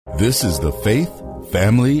This is the Faith,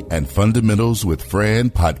 Family, and Fundamentals with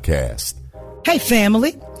Fran podcast. Hey,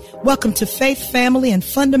 family. Welcome to Faith, Family, and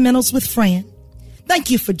Fundamentals with Fran.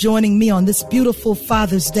 Thank you for joining me on this beautiful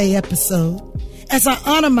Father's Day episode. As I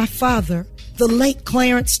honor my father, the late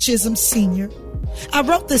Clarence Chisholm Sr., I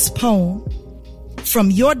wrote this poem,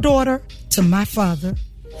 From Your Daughter to My Father.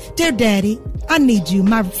 Dear Daddy, I need you,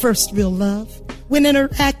 my first real love. When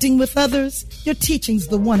interacting with others, your teaching's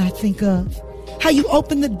the one I think of. How you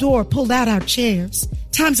opened the door, pulled out our chairs.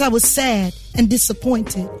 Times I was sad and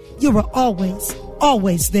disappointed. You were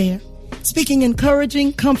always there. Speaking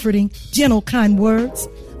encouraging, comforting, gentle, kind words.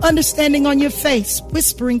 Understanding on your face,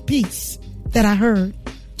 whispering peace that I heard.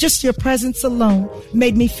 Just your presence alone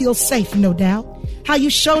made me feel safe, no doubt. How you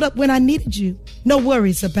showed up when I needed you, no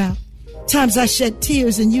worries about. Times I shed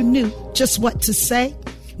tears and you knew just what to say.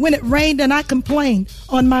 When it rained and I complained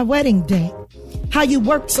on my wedding day. How you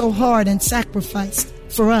worked so hard and sacrificed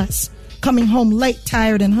for us. Coming home late,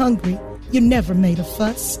 tired and hungry, you never made a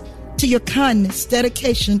fuss. To your kindness,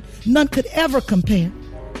 dedication, none could ever compare.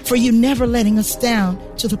 For you never letting us down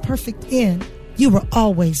to the perfect end, you were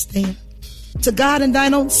always there. To God and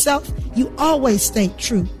thine own self, you always stayed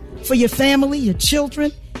true. For your family, your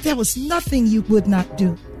children, there was nothing you would not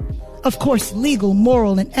do. Of course, legal,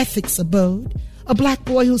 moral, and ethics abode. A black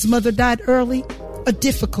boy whose mother died early, a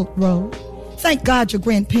difficult road. Thank God your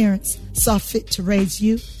grandparents saw fit to raise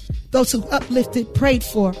you. Those who uplifted, prayed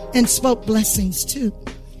for, and spoke blessings too.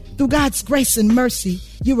 Through God's grace and mercy,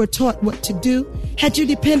 you were taught what to do. Had you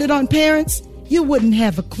depended on parents, you wouldn't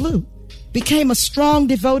have a clue. Became a strong,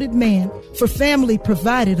 devoted man, for family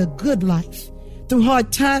provided a good life. Through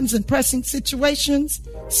hard times and pressing situations,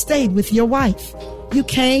 stayed with your wife. You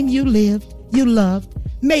came, you lived, you loved,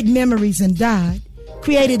 made memories and died.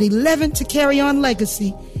 Created 11 to carry on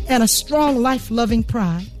legacy and a strong life-loving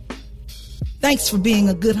pride. Thanks for being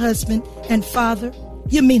a good husband and father.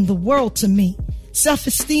 You mean the world to me.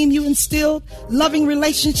 Self-esteem you instilled, loving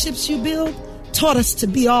relationships you build, taught us to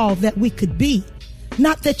be all that we could be.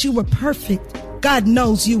 Not that you were perfect, God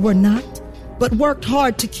knows you were not, but worked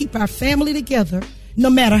hard to keep our family together, no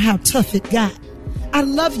matter how tough it got. I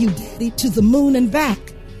love you, Daddy, to the moon and back,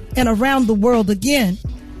 and around the world again.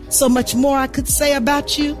 So much more I could say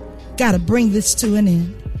about you, gotta bring this to an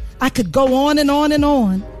end. I could go on and on and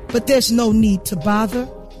on, but there's no need to bother.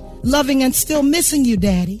 Loving and still missing you,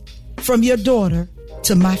 Daddy, from your daughter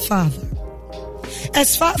to my father.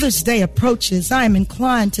 As Father's Day approaches, I am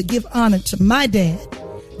inclined to give honor to my dad,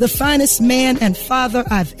 the finest man and father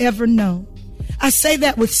I've ever known. I say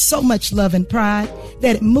that with so much love and pride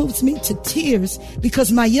that it moves me to tears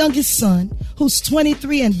because my youngest son, who's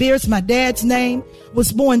 23 and bears my dad's name,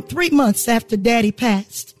 was born 3 months after Daddy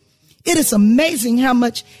passed. It is amazing how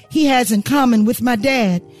much he has in common with my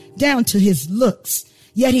dad, down to his looks,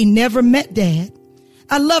 yet he never met Dad.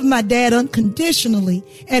 I love my dad unconditionally,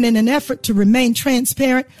 and in an effort to remain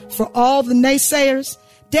transparent for all the naysayers,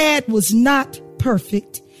 Dad was not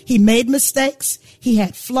perfect. He made mistakes, he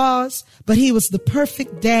had flaws, but he was the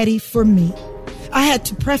perfect daddy for me. I had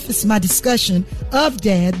to preface my discussion of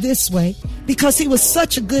Dad this way because he was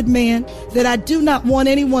such a good man that I do not want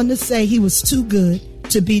anyone to say he was too good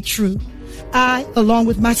to be true. I, along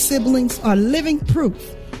with my siblings, are living proof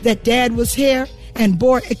that Dad was here and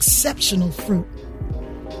bore exceptional fruit.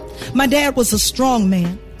 My dad was a strong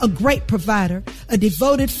man, a great provider, a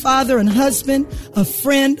devoted father and husband, a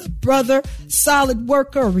friend, a brother, solid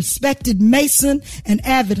worker, a respected mason, an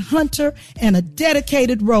avid hunter, and a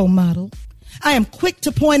dedicated role model. I am quick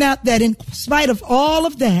to point out that in spite of all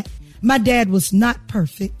of that, my dad was not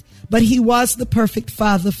perfect, but he was the perfect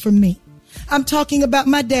father for me. I'm talking about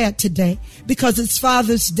my dad today because it's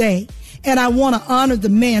Father's Day, and I want to honor the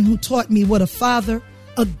man who taught me what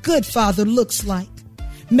a good father looks like.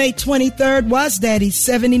 May 23rd was Daddy's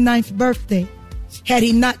 79th birthday. Had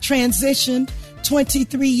he not transitioned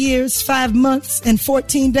 23 years, 5 months, and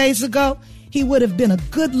 14 days ago, he would have been a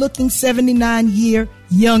good-looking 79-year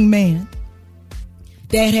young man.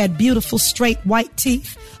 Dad had beautiful straight white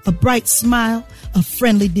teeth, a bright smile, a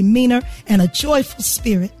friendly demeanor, and a joyful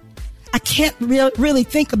spirit. I can't really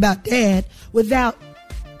think about Dad without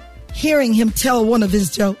hearing him tell one of his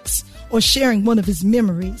jokes or sharing one of his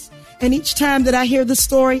memories. And each time that I hear the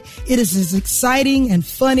story, it is as exciting and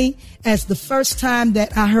funny as the first time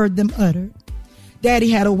that I heard them uttered. Daddy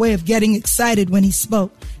had a way of getting excited when he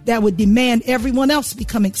spoke that would demand everyone else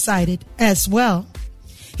become excited as well.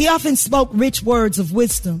 He often spoke rich words of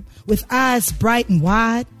wisdom with eyes bright and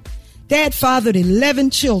wide. Dad fathered 11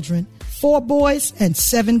 children, 4 boys and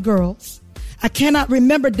 7 girls. I cannot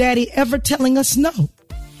remember Daddy ever telling us no.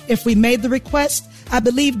 If we made the request, I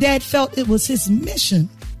believe Dad felt it was his mission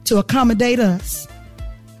to accommodate us.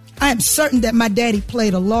 I am certain that my daddy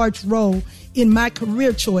played a large role in my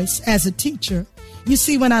career choice as a teacher. You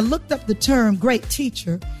see, when I looked up the term great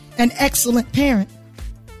teacher and excellent parent,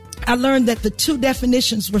 I learned that the two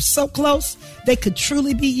definitions were so close they could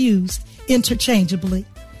truly be used interchangeably.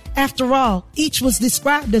 After all, each was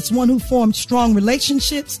described as one who formed strong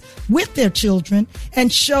relationships with their children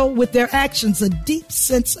and show with their actions a deep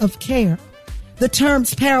sense of care. The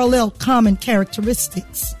terms parallel common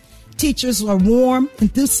characteristics. Teachers are warm,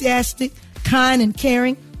 enthusiastic, kind, and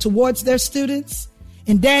caring towards their students.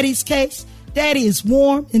 In Daddy's case, Daddy is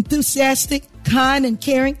warm, enthusiastic, kind, and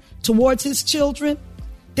caring towards his children.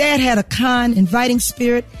 Dad had a kind, inviting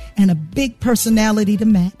spirit and a big personality to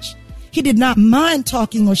match. He did not mind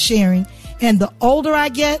talking or sharing, and the older I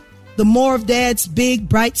get, the more of Dad's big,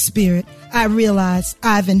 bright spirit I realize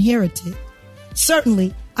I've inherited.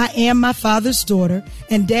 Certainly, I am my father's daughter,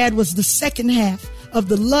 and Dad was the second half of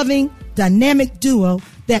the loving, dynamic duo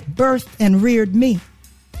that birthed and reared me.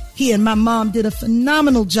 He and my mom did a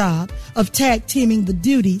phenomenal job of tag teaming the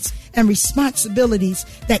duties and responsibilities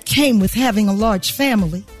that came with having a large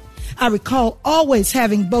family. I recall always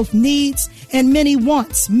having both needs and many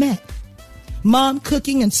wants met. Mom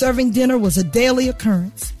cooking and serving dinner was a daily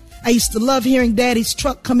occurrence. I used to love hearing Daddy's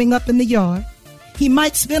truck coming up in the yard. He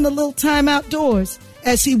might spend a little time outdoors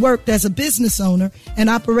as he worked as a business owner and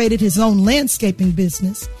operated his own landscaping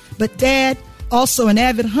business. But Dad, also an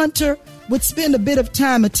avid hunter, would spend a bit of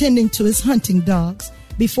time attending to his hunting dogs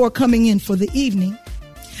before coming in for the evening.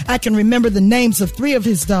 I can remember the names of 3 of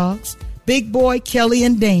his dogs, Big Boy, Kelly,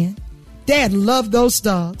 and Dan. Dad loved those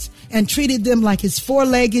dogs and treated them like his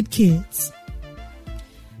 4-legged kids.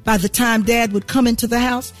 By the time Dad would come into the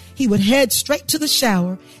house, he would head straight to the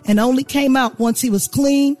shower and only came out once he was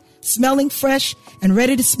clean, smelling fresh, and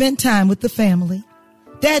ready to spend time with the family.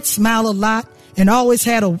 Dad smiled a lot and always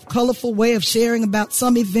had a colorful way of sharing about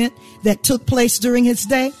some event that took place during his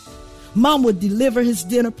day. Mom would deliver his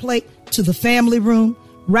dinner plate to the family room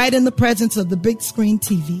right in the presence of the big screen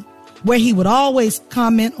TV, where he would always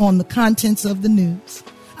comment on the contents of the news.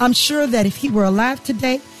 I'm sure that if he were alive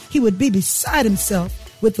today, he would be beside himself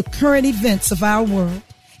with the current events of our world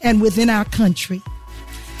and within our country.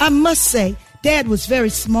 I must say, Dad was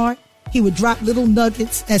very smart. He would drop little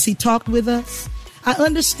nuggets as he talked with us. I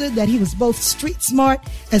understood that he was both street smart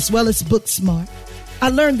as well as book smart. I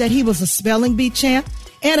learned that he was a spelling bee champ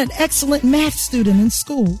and an excellent math student in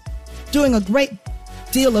school, doing a great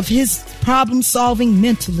deal of his problem solving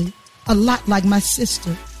mentally, a lot like my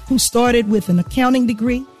sister, who started with an accounting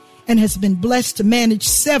degree and has been blessed to manage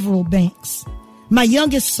several banks. My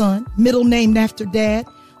youngest son, middle named after Dad,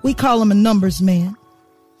 we call him a numbers man,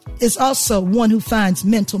 is also one who finds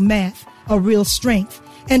mental math a real strength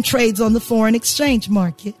and trades on the foreign exchange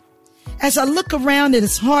market. As I look around, it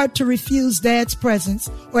is hard to refuse Dad's presence,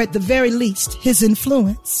 or at the very least, his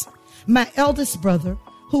influence. My eldest brother,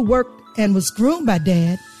 who worked and was groomed by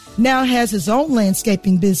Dad, now has his own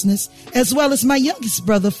landscaping business, as well as my youngest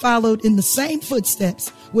brother followed in the same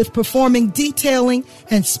footsteps with performing detailing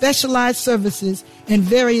and specialized services in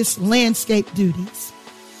various landscape duties.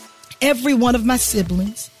 Every one of my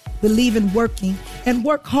siblings believe in working and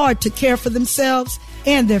work hard to care for themselves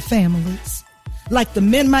and their families. Like the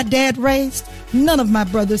men my dad raised, none of my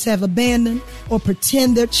brothers have abandoned or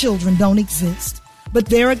pretend their children don't exist. But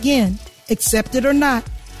there again, accept it or not,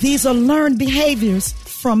 these are learned behaviors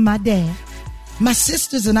from my dad. My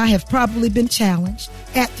sisters and I have probably been challenged,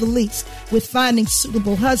 at the least, with finding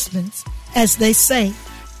suitable husbands. As they say,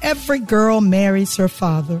 every girl marries her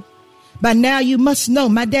father. By now you must know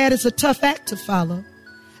my dad is a tough act to follow.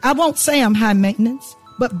 I won't say I'm high maintenance,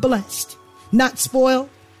 but blessed. Not spoiled,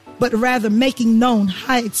 but rather making known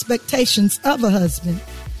high expectations of a husband,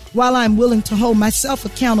 while I'm willing to hold myself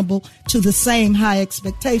accountable to the same high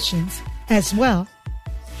expectations as well.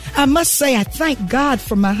 I must say I thank God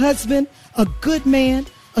for my husband, a good man,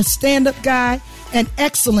 a stand-up guy, an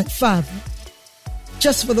excellent father.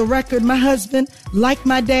 Just for the record, my husband, like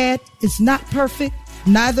my dad, is not perfect,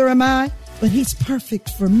 neither am I, but he's perfect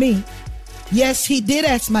for me. Yes, he did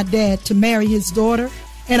ask my dad to marry his daughter,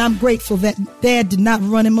 and I'm grateful that Dad did not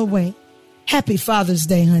run him away. Happy Father's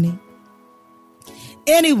Day, honey.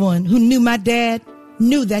 Anyone who knew my dad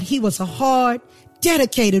knew that he was a hard,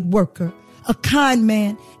 dedicated worker, a kind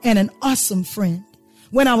man, and an awesome friend.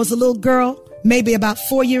 When I was a little girl, maybe about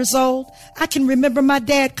 4 years old, I can remember my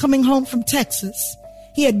dad coming home from Texas.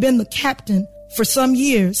 He had been the captain for some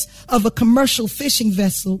years of a commercial fishing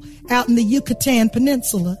vessel out in the Yucatan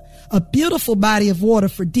Peninsula, a beautiful body of water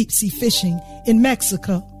for deep-sea fishing in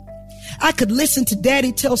Mexico. I could listen to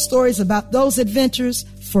Daddy tell stories about those adventures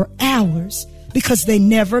for hours, because they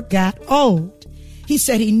never got old. He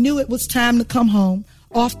said he knew it was time to come home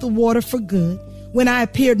off the water for good when I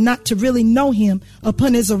appeared not to really know him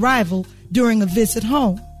upon his arrival during a visit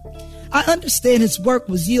home. I understand his work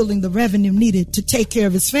was yielding the revenue needed to take care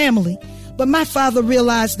of his family, but my father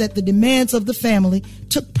realized that the demands of the family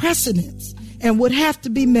took precedence and would have to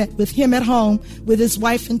be met with him at home with his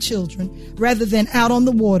wife and children rather than out on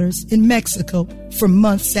the waters in Mexico for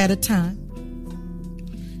months at a time.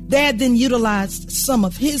 Dad then utilized some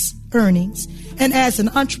of his earnings, and as an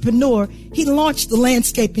entrepreneur, he launched the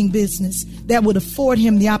landscaping business that would afford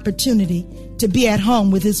him the opportunity to be at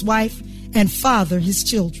home with his wife and father his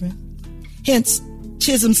children. Hence,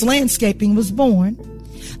 Chisholm's Landscaping was born.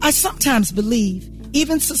 I sometimes believe,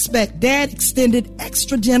 even suspect, Dad extended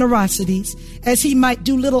extra generosities as he might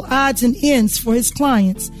do little odds and ends for his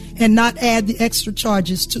clients and not add the extra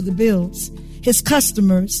charges to the bills. His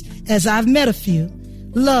customers, as I've met a few,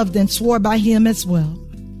 loved and swore by him as well.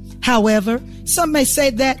 However, some may say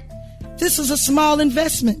that this is a small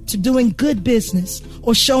investment to doing good business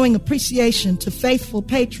or showing appreciation to faithful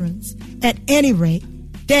patrons. At any rate,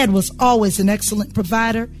 Dad was always an excellent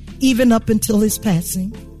provider, even up until his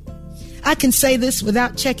passing. I can say this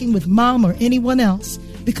without checking with Mom or anyone else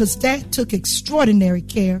because Dad took extraordinary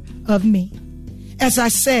care of me. As I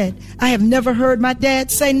said, I have never heard my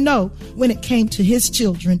dad say no when it came to his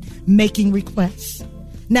children making requests.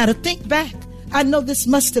 Now, to think back, I know this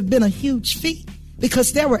must have been a huge feat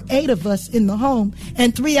because there were 8 of us in the home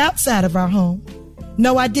and 3 outside of our home.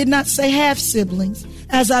 No, I did not say half siblings,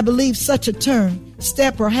 as I believe such a term,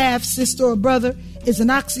 step or half, sister or brother, is an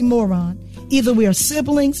oxymoron. Either we are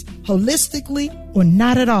siblings holistically or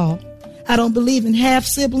not at all. I don't believe in half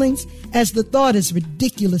siblings, as the thought is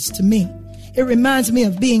ridiculous to me. It reminds me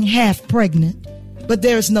of being half pregnant, but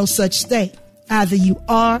there is no such state. Either you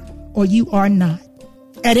are or you are not.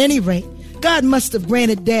 At any rate, God must have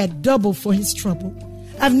granted Dad double for his trouble.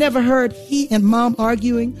 I've never heard he and Mom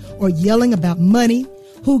arguing or yelling about money,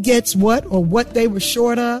 who gets what or what they were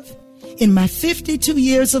short of. In my 52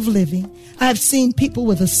 years of living, I've seen people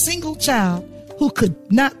with a single child who could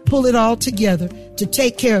not pull it all together to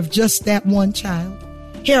take care of just that one child.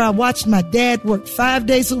 Here I watched my dad work 5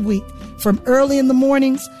 days a week, from early in the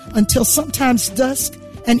mornings until sometimes dusk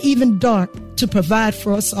and even dark, to provide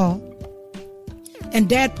for us all. And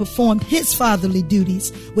Dad performed his fatherly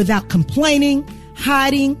duties without complaining,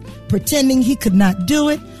 hiding, pretending he could not do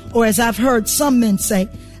it, or as I've heard some men say,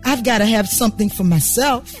 I've got to have something for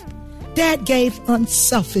myself. Dad gave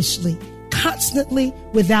unselfishly, constantly,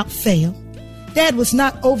 without fail. Dad was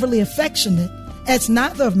not overly affectionate, as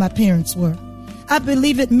neither of my parents were. I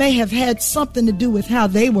believe it may have had something to do with how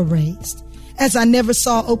they were raised, as I never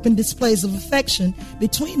saw open displays of affection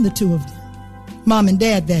between the two of them. Mom and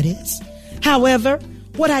Dad, that is. However,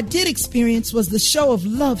 what I did experience was the show of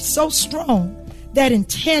love so strong, that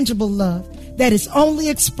intangible love that is only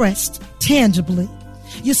expressed tangibly.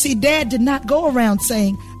 You see, Dad did not go around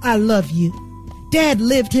saying, I love you. Dad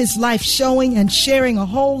lived his life showing and sharing a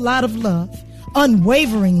whole lot of love,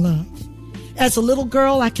 unwavering love. As a little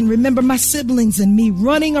girl, I can remember my siblings and me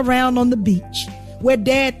running around on the beach where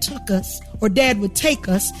Dad took us, or Dad would take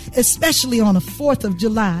us, especially on a 4th of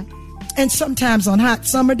July, and sometimes on hot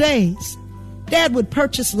summer days. Dad would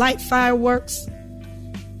purchase and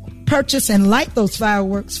light those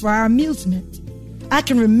fireworks for our amusement. I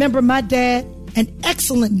can remember my dad, an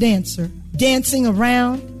excellent dancer, dancing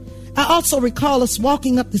around. I also recall us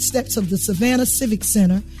walking up the steps of the Savannah Civic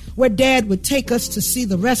Center, where Dad would take us to see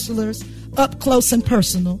the wrestlers up close and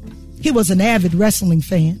personal. He was an avid wrestling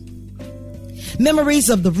fan. Memories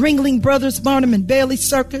of the Ringling Brothers Barnum and Bailey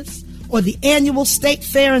Circus or the annual state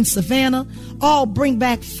fair in Savannah all bring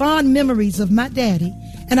back fond memories of my daddy,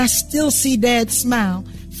 and I still see Dad's smile,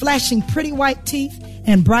 flashing pretty white teeth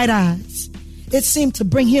and bright eyes. It seemed to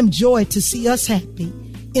bring him joy to see us happy,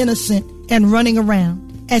 innocent, and running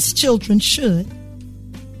around, as children should.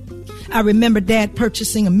 I remember Dad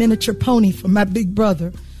purchasing a miniature pony for my big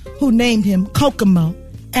brother, who named him Kokomo,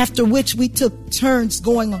 after which we took turns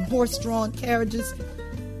going on horse-drawn carriage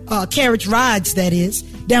rides, that is,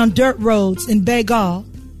 down dirt roads in Baygal.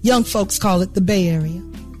 Young folks call it the Bay Area.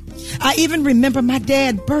 I even remember my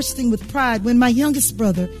dad bursting with pride when my youngest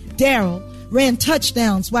brother, Daryl, ran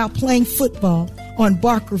touchdowns while playing football on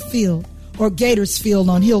Barker Field or Gators Field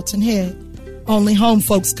on Hilton Head. Only home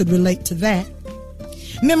folks could relate to that.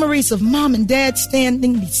 Memories of Mom and Dad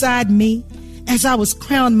standing beside me as I was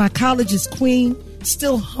crowned my college's queen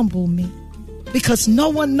still humble me, because no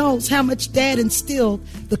one knows how much Dad instilled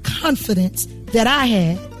the confidence that I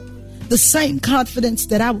had, the same confidence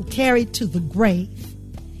that I will carry to the grave.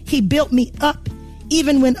 He built me up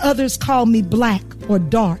even when others call me black or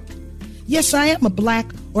dark. Yes, I am a black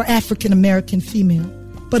or African American female,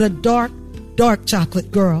 but a dark, dark chocolate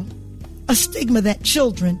girl. A stigma that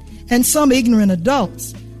children and some ignorant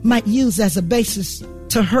adults might use as a basis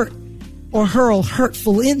to hurt or hurl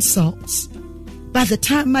hurtful insults. By the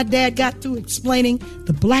time my dad got through explaining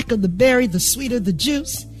the blacker the berry, the sweeter the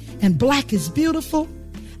juice, and black is beautiful,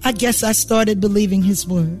 I guess I started believing his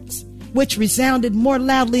words, which resounded more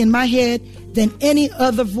loudly in my head than any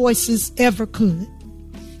other voices ever could.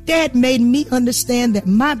 Dad made me understand that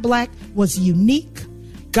my black was unique,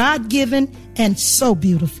 God-given, and so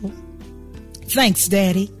beautiful. Thanks,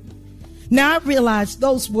 Daddy. Now I realize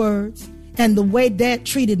those words and the way Dad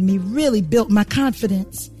treated me really built my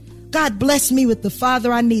confidence. God blessed me with the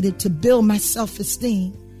father I needed to build my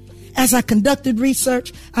self-esteem. As I conducted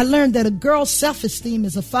research, I learned that a girl's self-esteem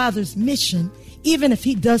is a father's mission, even if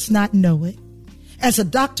he does not know it. As a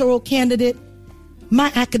doctoral candidate,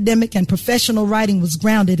 my academic and professional writing was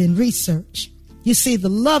grounded in research. You see, the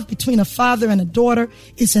love between a father and a daughter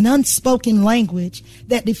is an unspoken language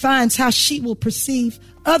that defines how she will perceive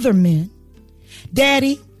other men.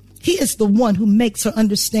 Daddy, he is the one who makes her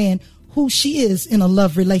understand who she is in a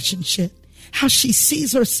love relationship, how she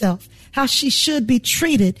sees herself, how she should be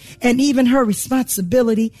treated, and even her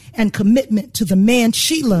responsibility and commitment to the man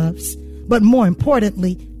she loves, but more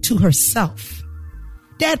importantly, to herself.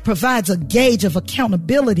 Dad provides a gauge of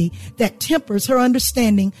accountability that tempers her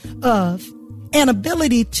understanding of an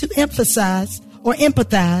ability to emphasize or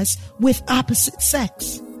empathize with opposite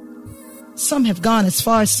sex. Some have gone as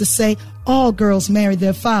far as to say all girls marry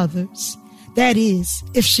their fathers. That is,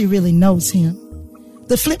 if she really knows him.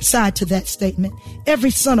 The flip side to that statement,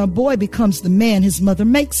 every son or boy becomes the man his mother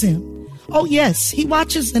makes him. Oh yes, he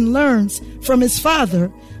watches and learns from his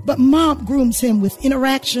father, but mom grooms him with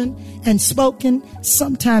interaction and spoken,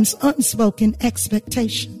 sometimes unspoken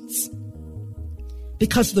expectations.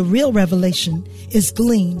 Because the real revelation is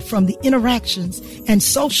gleaned from the interactions and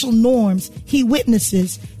social norms he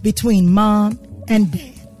witnesses between mom and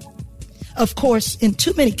dad. Of course, in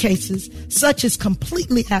too many cases, such is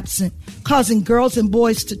completely absent, causing girls and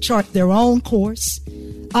boys to chart their own course,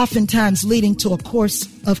 oftentimes leading to a course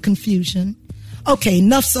of confusion. Okay,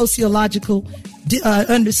 enough sociological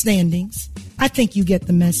understandings. I think you get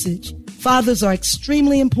the message. Fathers are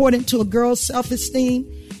extremely important to a girl's self-esteem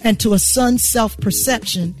and to a son's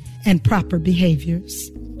self-perception and proper behaviors.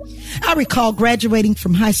 I recall graduating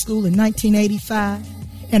from high school in 1985,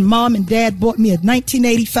 and mom and dad bought me a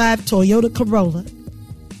 1985 Toyota Corolla,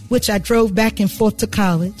 which I drove back and forth to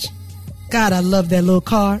college. God, I love that little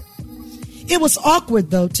car. It was awkward,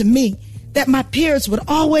 though, to me, that my peers would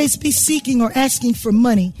always be seeking or asking for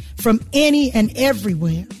money from any and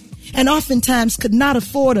everywhere, and oftentimes could not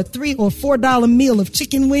afford a $3 or $4 meal of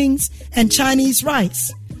chicken wings and Chinese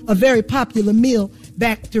rice, a very popular meal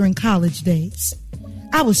back during college days.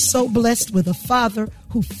 I was so blessed with a father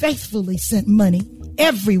who faithfully sent money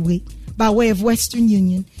every week by way of Western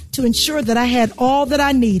Union to ensure that I had all that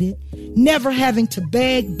I needed, never having to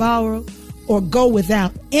beg, borrow, or go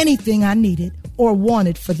without anything I needed or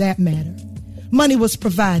wanted for that matter. Money was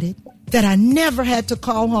provided that I never had to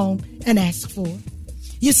call home and ask for.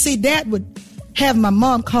 You see, Dad would have my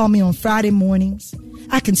mom call me on Friday mornings.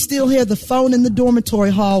 I can still hear the phone in the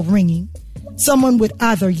dormitory hall ringing. Someone would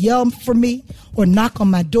either yell for me or knock on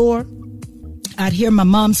my door. I'd hear my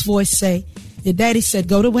mom's voice say, "Your daddy said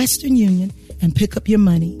go to Western Union and pick up your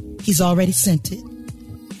money. He's already sent it."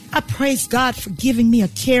 I praise God for giving me a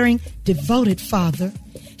caring, devoted father.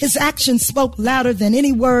 His actions spoke louder than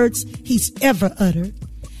any words he's ever uttered.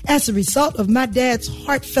 As a result of my dad's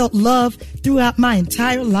heartfelt love throughout my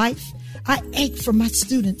entire life, I ache for my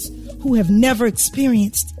students who have never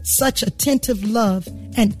experienced such attentive love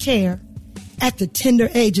and care at the tender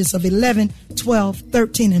ages of 11, 12,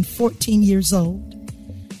 13, and 14 years old.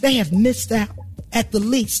 They have missed out at the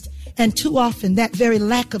least, and too often that very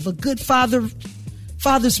lack of a good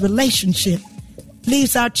father's relationship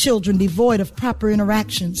leaves our children devoid of proper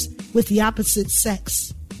interactions with the opposite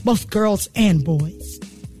sex, both girls and boys.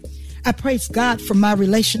 I praise God for my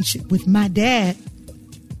relationship with my dad.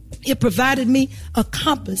 It provided me a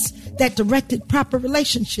compass that directed proper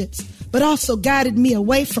relationships, but also guided me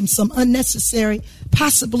away from some unnecessary,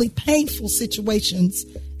 possibly painful situations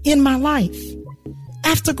in my life.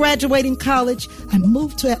 After graduating college, I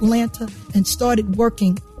moved to Atlanta and started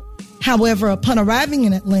working. However, upon arriving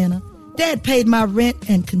in Atlanta, Dad paid my rent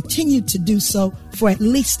and continued to do so for at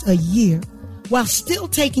least a year, while still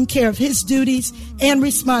taking care of his duties and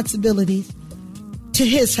responsibilities to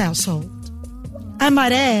his household. I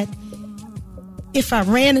might add, if I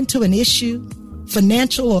ran into an issue,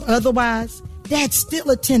 financial or otherwise, Dad still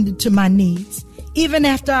attended to my needs, even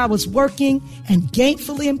after I was working and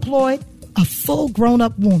gainfully employed, a full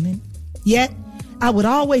grown-up woman. Yet, I would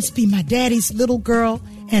always be my daddy's little girl,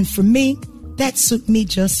 and for me, that suited me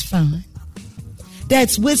just fine.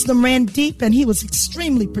 Dad's wisdom ran deep, and he was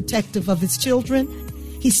extremely protective of his children.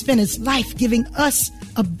 He spent his life giving us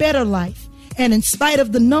a better life, and in spite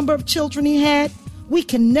of the number of children he had, we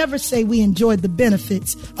can never say we enjoyed the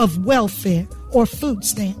benefits of welfare or food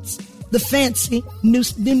stamps, the fancy new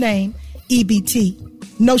name,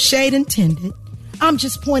 EBT. No shade intended. I'm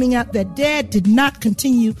just pointing out that Dad did not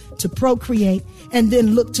continue to procreate and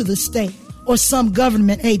then look to the state or some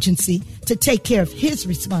government agency to take care of his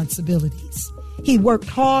responsibilities. He worked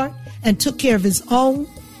hard and took care of his own,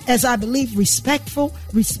 as I believe respectful,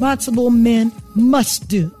 responsible men must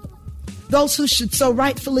do. Those who should so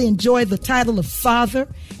rightfully enjoy the title of father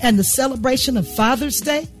and the celebration of Father's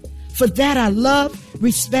Day, for that I love,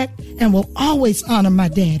 respect, and will always honor my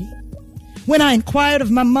daddy. When I inquired of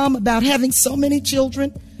my mom about having so many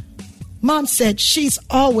children, Mom said she's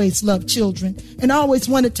always loved children and always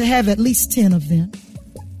wanted to have at least 10 of them.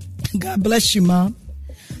 God bless you, Mom.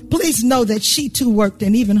 Please know that she too worked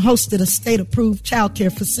and even hosted a state-approved child care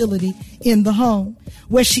facility in the home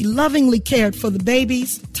where she lovingly cared for the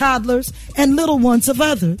babies, toddlers, and little ones of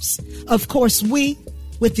others. Of course, we,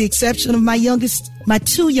 with the exception of my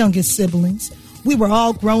two youngest siblings, we were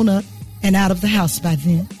all grown up and out of the house by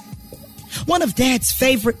then. One of Dad's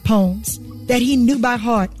favorite poems that he knew by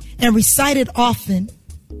heart and recited often: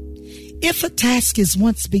 if a task is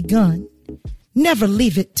once begun, never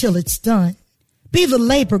leave it till it's done. Be the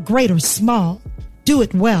labor great or small, do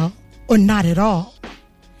it well or not at all.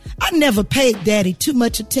 I never paid Daddy too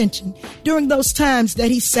much attention during those times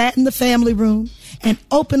that he sat in the family room and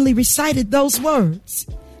openly recited those words.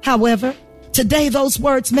 However, today those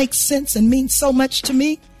words make sense and mean so much to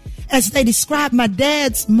me as they describe my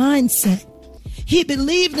dad's mindset. He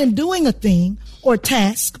believed in doing a thing or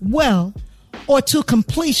task well or to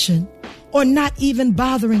completion, or not even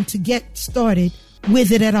bothering to get started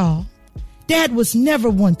with it at all. Dad was never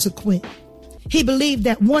one to quit. He believed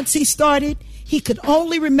that once he started, he could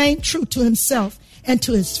only remain true to himself and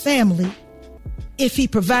to his family if he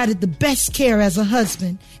provided the best care as a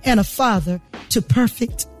husband and a father to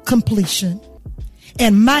perfect completion.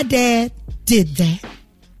 And my dad did that.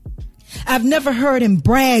 I've never heard him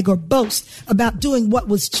brag or boast about doing what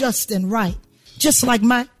was just and right, just like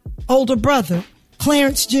my older brother,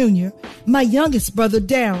 Clarence Jr., my youngest brother,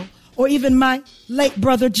 Daryl, or even my late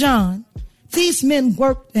brother, John. These men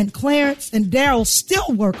worked, and Clarence and Daryl still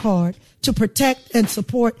work hard to protect and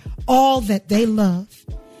support all that they love.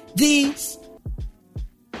 These,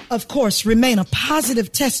 of course, remain a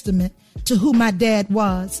positive testament to who my dad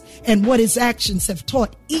was and what his actions have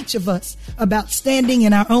taught each of us about standing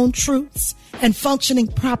in our own truths and functioning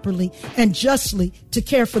properly and justly to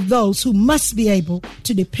care for those who must be able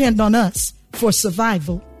to depend on us for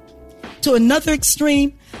survival. To another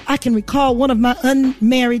extreme, I can recall one of my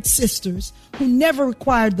unmarried sisters who never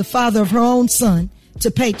required the father of her own son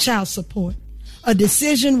to pay child support, a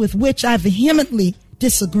decision with which I vehemently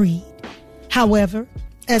disagreed. However,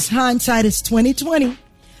 as hindsight is 20/20,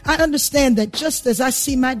 I understand that just as I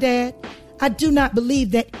see my dad, I do not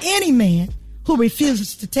believe that any man who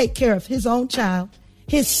refuses to take care of his own child,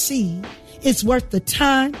 his seed, is worth the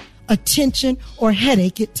time, attention, or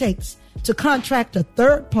headache it takes to contract a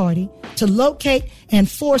third party to locate and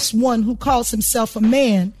force one who calls himself a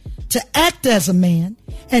man to act as a man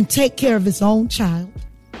and take care of his own child.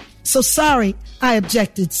 So sorry, I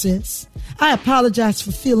objected, sis. I apologize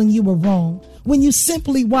for feeling you were wrong when you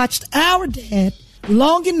simply watched our dad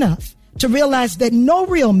long enough to realize that no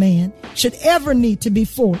real man should ever need to be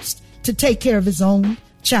forced to take care of his own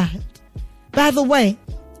child. By the way,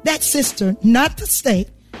 that sister, not the state,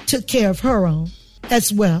 took care of her own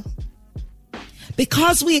as well.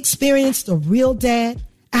 Because we experienced a real dad,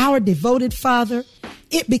 our devoted father,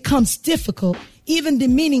 it becomes difficult, even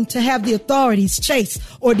demeaning, to have the authorities chase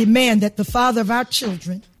or demand that the father of our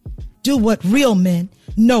children do what real men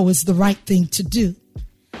know is the right thing to do.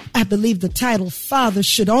 I believe the title father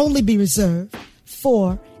should only be reserved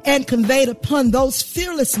for and conveyed upon those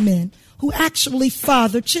fearless men who actually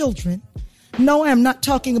father children. No, I'm not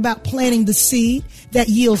talking about planting the seed that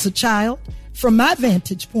yields a child. From my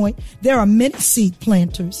vantage point, there are many seed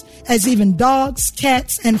planters, as even dogs,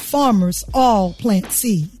 cats, and farmers all plant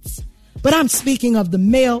seeds. But I'm speaking of the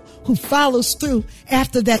male who follows through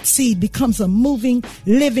after that seed becomes a moving,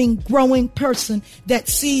 living, growing person. That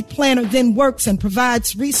seed planter then works and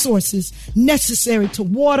provides resources necessary to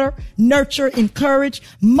water, nurture, encourage,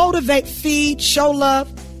 motivate, feed, show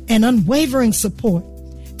love, and unwavering support.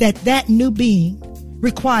 that new being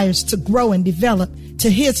requires to grow and develop to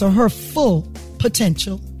his or her full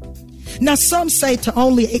potential. Now, some say to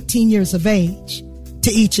only 18 years of age,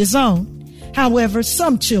 to each his own. However,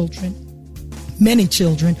 some children, many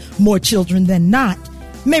children, more children than not,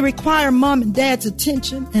 may require mom and dad's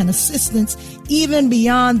attention and assistance even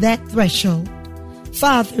beyond that threshold.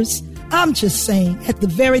 Fathers, I'm just saying, at the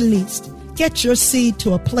very least, get your seed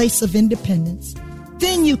to a place of independence.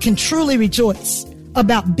 Then you can truly rejoice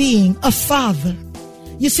about being a father.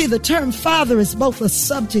 You see, the term father is both a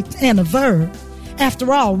subject and a verb.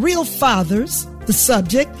 After all, real fathers, the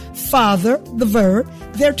subject, father, the verb,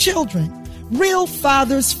 their children. Real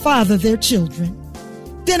fathers father their children.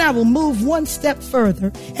 Then I will move one step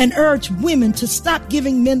further and urge women to stop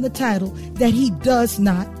giving men the title that he does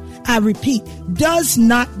not, I repeat, does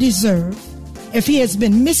not deserve. If he has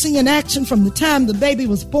been missing in action from the time the baby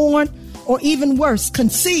was born, or even worse,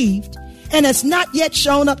 conceived, and has not yet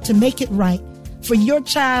shown up to make it right for your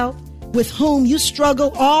child with whom you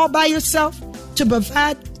struggle all by yourself to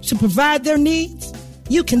provide their needs,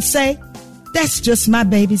 you can say, that's just my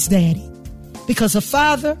baby's daddy. Because a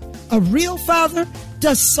father, a real father,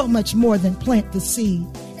 does so much more than plant the seed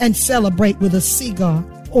and celebrate with a cigar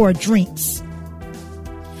or drinks.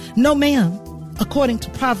 No, ma'am. According to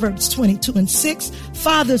Proverbs 22:6,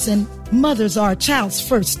 fathers and mothers are a child's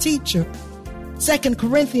first teacher. 2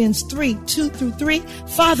 Corinthians 3:2-3,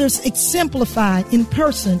 fathers exemplify in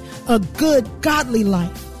person a good, godly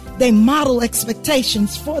life. They model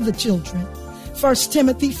expectations for the children. 1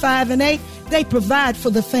 Timothy 5:8, they provide for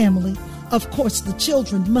the family. Of course, the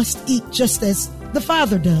children must eat just as the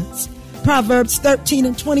father does. Proverbs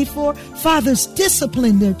 13:24, fathers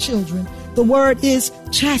discipline their children. The word is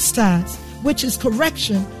chastise, which is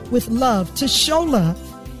correction with love, to show love.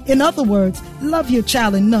 In other words, love your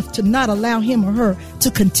child enough to not allow him or her to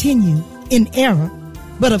continue in error,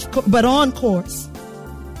 but on course.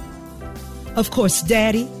 Of course,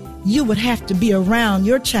 Daddy, you would have to be around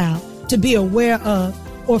your child to be aware of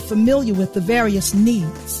or familiar with the various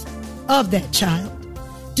needs of that child.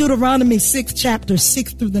 Deuteronomy 6, chapter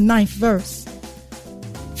 6 through the 9th verse.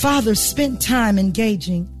 Fathers, spend time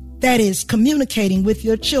engaging, that is, communicating with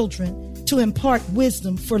your children to impart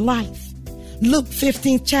wisdom for life. Luke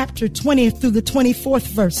 15th chapter 20th through the 24th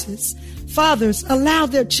verses. Fathers, allow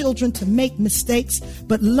their children to make mistakes,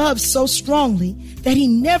 but love so strongly that he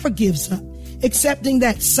never gives up, accepting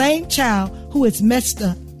that same child who is messed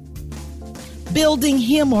up, building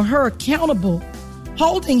him or her accountable,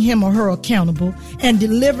 holding him or her accountable, and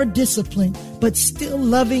deliver discipline, but still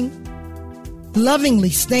lovingly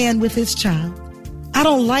stand with his child. I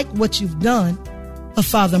don't like what you've done, a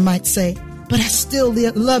father might say, but I still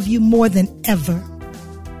love you more than ever,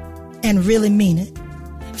 and really mean it.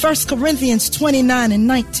 1 Corinthians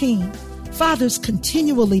 29:19, fathers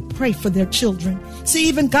continually pray for their children. See,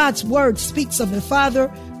 even God's word speaks of a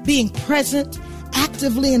father being present,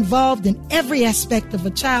 actively involved in every aspect of a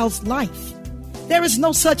child's life. There is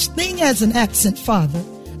no such thing as an absent father,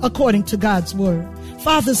 according to God's word.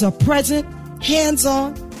 Fathers are present,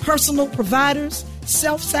 hands-on, personal providers,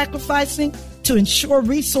 self-sacrificing to ensure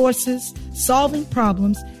resources, solving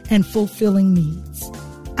problems, and fulfilling needs.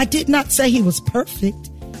 I did not say he was perfect,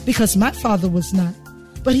 because my father was not,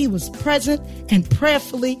 but he was present and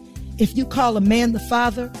prayerfully, if you call a man the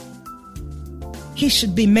father, he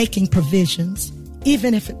should be making provisions,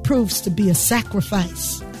 even if it proves to be a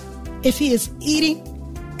sacrifice. If he is eating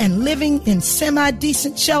and living in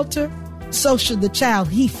semi-decent shelter, so should the child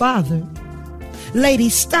he fathered.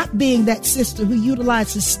 Ladies, stop being that sister who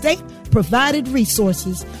utilizes state-provided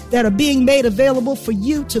resources that are being made available for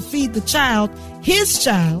you to feed the child, his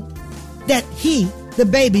child, that he, the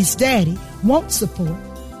baby's daddy, won't support,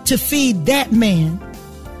 to feed that man,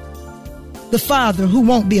 the father who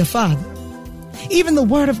won't be a father. Even the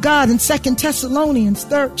word of God in 2 Thessalonians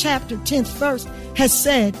 3rd chapter 10th verse has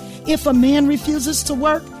said, if a man refuses to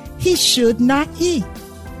work, he should not eat.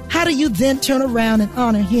 How do you then turn around and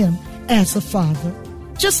honor him as a father?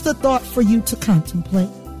 Just a thought for you to contemplate.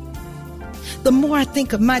 The more I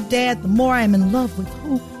think of my dad, the more I am in love with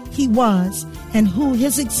who he was and who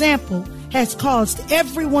his example has caused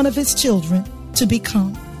every one of his children to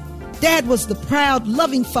become. Dad was the proud,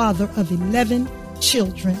 loving father of 11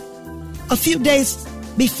 children. A few days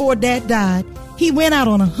before Dad died, he went out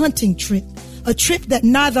on a hunting trip, a trip that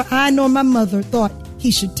neither I nor my mother thought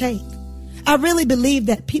he should take. I really believe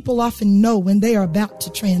that people often know when they are about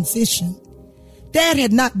to transition. Dad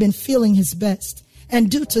had not been feeling his best, and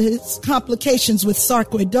due to his complications with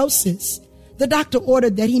sarcoidosis, the doctor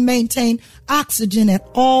ordered that he maintain oxygen at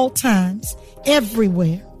all times,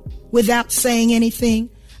 everywhere. Without saying anything,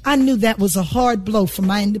 I knew that was a hard blow for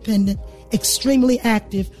my independent, extremely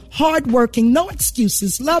active, hardworking, no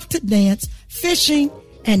excuses, love to dance, fishing,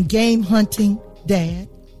 and game hunting dad.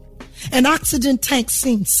 An oxygen tank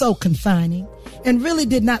seemed so confining and really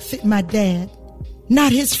did not fit my dad,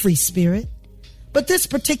 not his free spirit. But this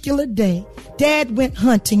particular day, Dad went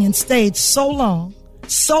hunting and stayed so long,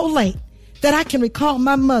 so late, that I can recall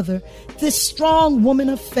my mother, this strong woman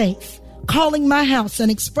of faith, calling my house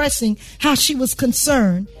and expressing how she was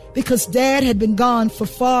concerned because Dad had been gone for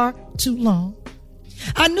far too long.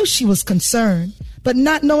 I knew she was concerned, but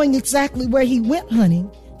not knowing exactly where he went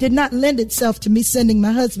hunting did not lend itself to me sending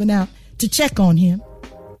my husband out to check on him.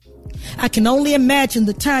 I can only imagine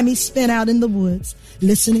the time he spent out in the woods,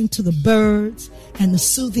 listening to the birds and the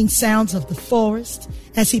soothing sounds of the forest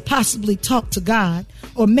as he possibly talked to God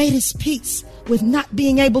or made his peace with not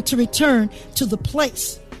being able to return to the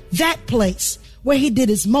place, that place where he did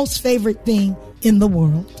his most favorite thing in the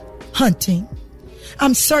world, hunting.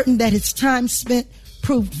 I'm certain that his time spent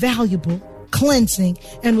proved valuable, cleansing,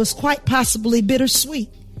 and was quite possibly bittersweet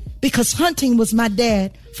because hunting was my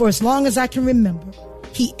dad for as long as I can remember.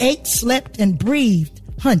 He ate, slept, and breathed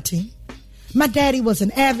hunting. My daddy was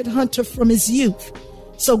an avid hunter from his youth,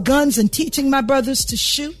 so guns and teaching my brothers to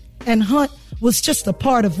shoot and hunt was just a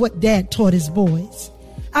part of what Dad taught his boys.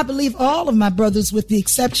 I believe all of my brothers, with the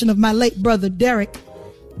exception of my late brother Derek,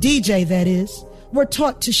 DJ that is, were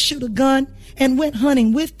taught to shoot a gun and went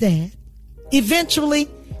hunting with Dad. Eventually,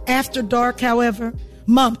 after dark, however,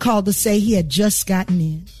 Mom called to say he had just gotten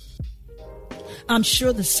in. I'm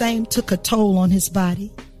sure the same took a toll on his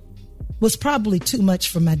body. Was probably too much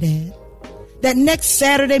for my dad. That next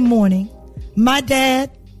Saturday morning, my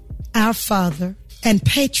dad, our father, and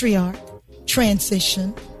patriarch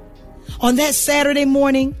transitioned. On that Saturday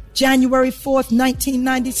morning, January 4th,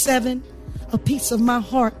 1997, a piece of my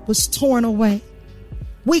heart was torn away.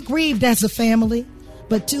 We grieved as a family,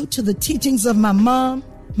 but due to the teachings of my mom,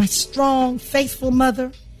 my strong, faithful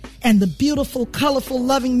mother, and the beautiful, colorful,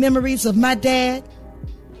 loving memories of my dad,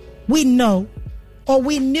 we knew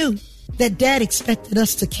that Dad expected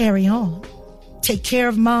us to carry on, take care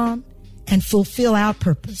of Mom, and fulfill our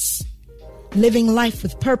purpose. Living life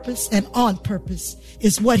with purpose and on purpose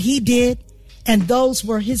is what he did, and those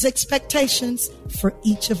were his expectations for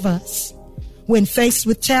each of us. When faced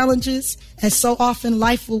with challenges, as so often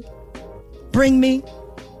life will bring me,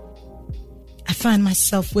 I find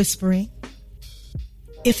myself whispering,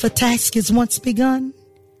 if a task is once begun,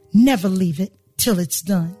 never leave it till it's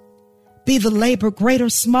done. Be the labor great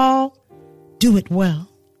or small, do it well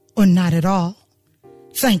or not at all.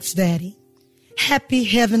 Thanks, Daddy. Happy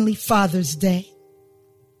Heavenly Father's Day.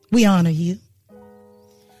 We honor you.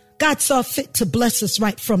 God saw fit to bless us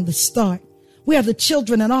right from the start. We are the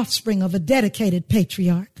children and offspring of a dedicated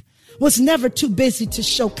patriarch. Was never too busy to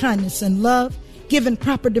show kindness and love, given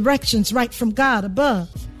proper directions right from God above.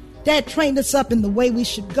 Dad trained us up in the way we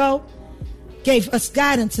should go, gave us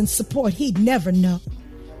guidance and support he'd never know.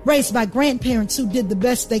 Raised by grandparents who did the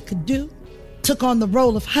best they could do, took on the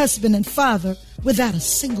role of husband and father without a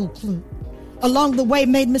single clue. Along the way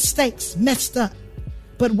made mistakes, messed up,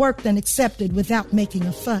 but worked and accepted without making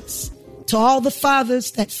a fuss. To all the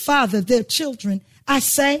fathers that father their children, I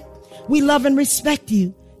say, we love and respect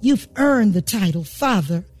you. You've earned the title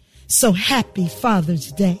Father, so happy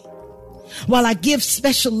Father's Day. While I give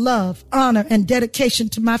special love, honor, and dedication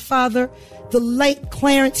to my father, the late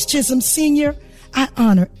Clarence Chisholm Sr., I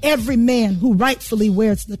honor every man who rightfully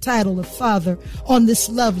wears the title of father on this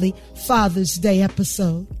lovely Father's Day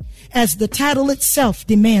episode. As the title itself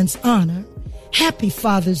demands honor, happy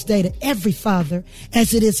Father's Day to every father,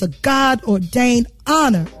 as it is a God-ordained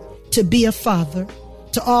honor to be a father.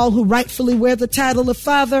 To all who rightfully wear the title of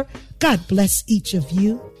father, God bless each of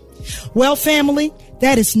you. Well, family,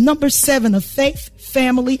 that is number 7 of Faith,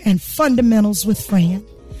 Family, and Fundamentals with Fran.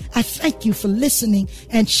 I thank you for listening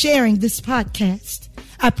and sharing this podcast.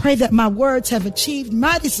 I pray that my words have achieved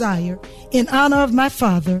my desire in honor of my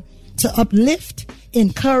father to uplift,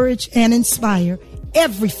 encourage, and inspire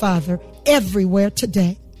every father everywhere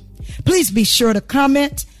today. Please be sure to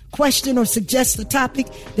comment, question, or suggest a topic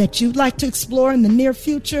that you'd like to explore in the near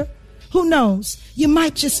future. Who knows? You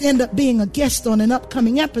might just end up being a guest on an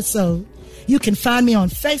upcoming episode. You can find me on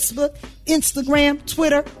Facebook, Instagram,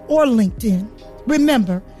 Twitter, or LinkedIn.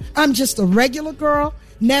 Remember, I'm just a regular girl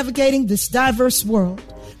navigating this diverse world.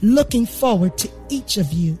 Looking forward to each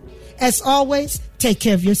of you. As always, take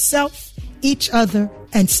care of yourself, each other,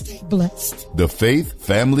 and stay blessed. The Faith,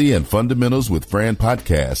 Family, and Fundamentals with Fran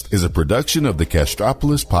podcast is a production of the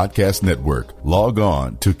Castropolis Podcast Network. Log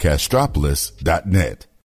on to castropolis.net.